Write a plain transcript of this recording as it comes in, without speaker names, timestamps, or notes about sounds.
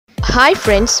Hi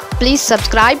friends, please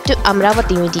subscribe to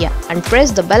Amaravathi Media and press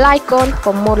the bell icon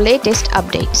for more latest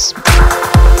updates.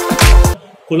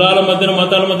 కులాల మధ్యన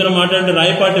మతాల మధ్యన మాట్లాడే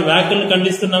రాయపాటి వ్యాఖ్యలను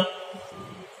ఖండిస్తున్నాం.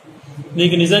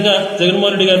 నీకు నిజంగా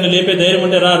జగన్మోహన్ రెడ్డి గారిని లేపే ధైర్యం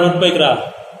ఉంటే రా, రోడ్ పైకి రా,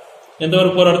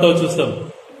 ఎంతవరకు పోరాడతావో చూస్తాం.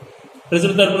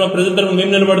 ప్రజల తరపున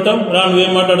మేము నిలబడతాం, రా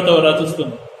నువ్వేం మాట్లాడతావో రా చూస్తాం.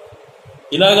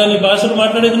 ఇలాగా నీ భాషను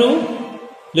మాట్లాడేది నువ్వు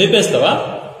లేపేస్తావా?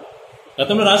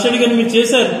 గతంలో రాజశేఖర్ గారిని మీరు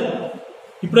చేశారు,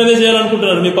 ఇప్పుడు అదే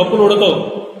చేయాలనుకుంటున్నారు. మీ పప్పులు ఉడకవు.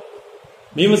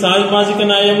 మేము సామాజిక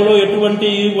న్యాయంలో ఎటువంటి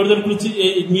ఒడిదొడుకులు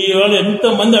మీ వాళ్ళు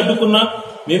ఎంతమంది అడ్డుకున్నా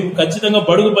మేము ఖచ్చితంగా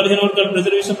బడుగు బలహీన వర్గాల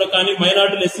ప్రజల విషయంలో కానీ,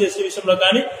 మైనార్టీలు ఎస్సీ ఎస్టీ విషయంలో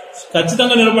కానీ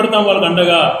ఖచ్చితంగా నిలబడతాం. వాళ్ళకు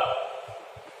అండగా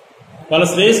వాళ్ళ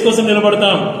శ్రేయస్ కోసం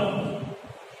నిలబడతాం.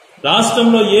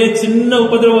 రాష్ట్రంలో ఏ చిన్న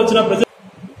ఉపద్రవం వచ్చినా ప్రజలు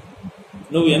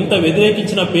నువ్వు ఎంత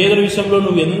వ్యతిరేకించినా, పేదల విషయంలో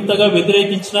నువ్వు ఎంతగా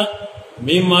వ్యతిరేకించినా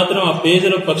మేము మాత్రం ఆ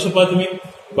పేదల పక్షపాతమే.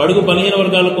 బడుగు బలహీన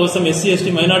వర్గాల కోసం, ఎస్సీ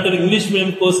ఎస్టీ మైనార్టీలు ఇంగ్లీష్ మీడియం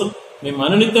కోసం మేము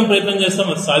అనునిత్యం ప్రయత్నం చేస్తాం.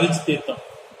 అది సాధించి తీరుతాం.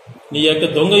 నీ యొక్క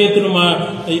దొంగ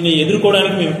ఎత్తును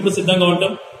ఎదుర్కోవడానికి మేము ఎప్పుడు సిద్ధంగా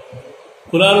ఉంటాం.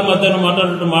 కులాల మధ్య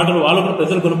మాట్లాడుతున్న మాటలు వాళ్ళు కూడా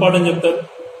ప్రజలు గుణపాఠం చెప్తారు.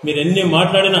 మీరు ఎన్ని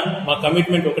మాట్లాడినా మా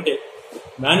కమిట్మెంట్ ఒకటే,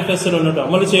 మేనిఫెస్టోలో ఉన్నట్టు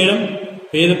అమలు చేయడం,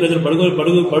 పేద ప్రజలు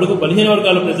బడుగు బలహీన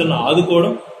వర్గాల ప్రజలను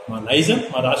ఆదుకోవడం మా నైజం.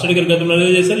 మా రాష్ట్ర గారి గతంలో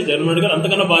చేశారు, జగన్మోహన్ రెడ్డి గారు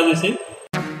అంతకన్నా బాగా చేసేది.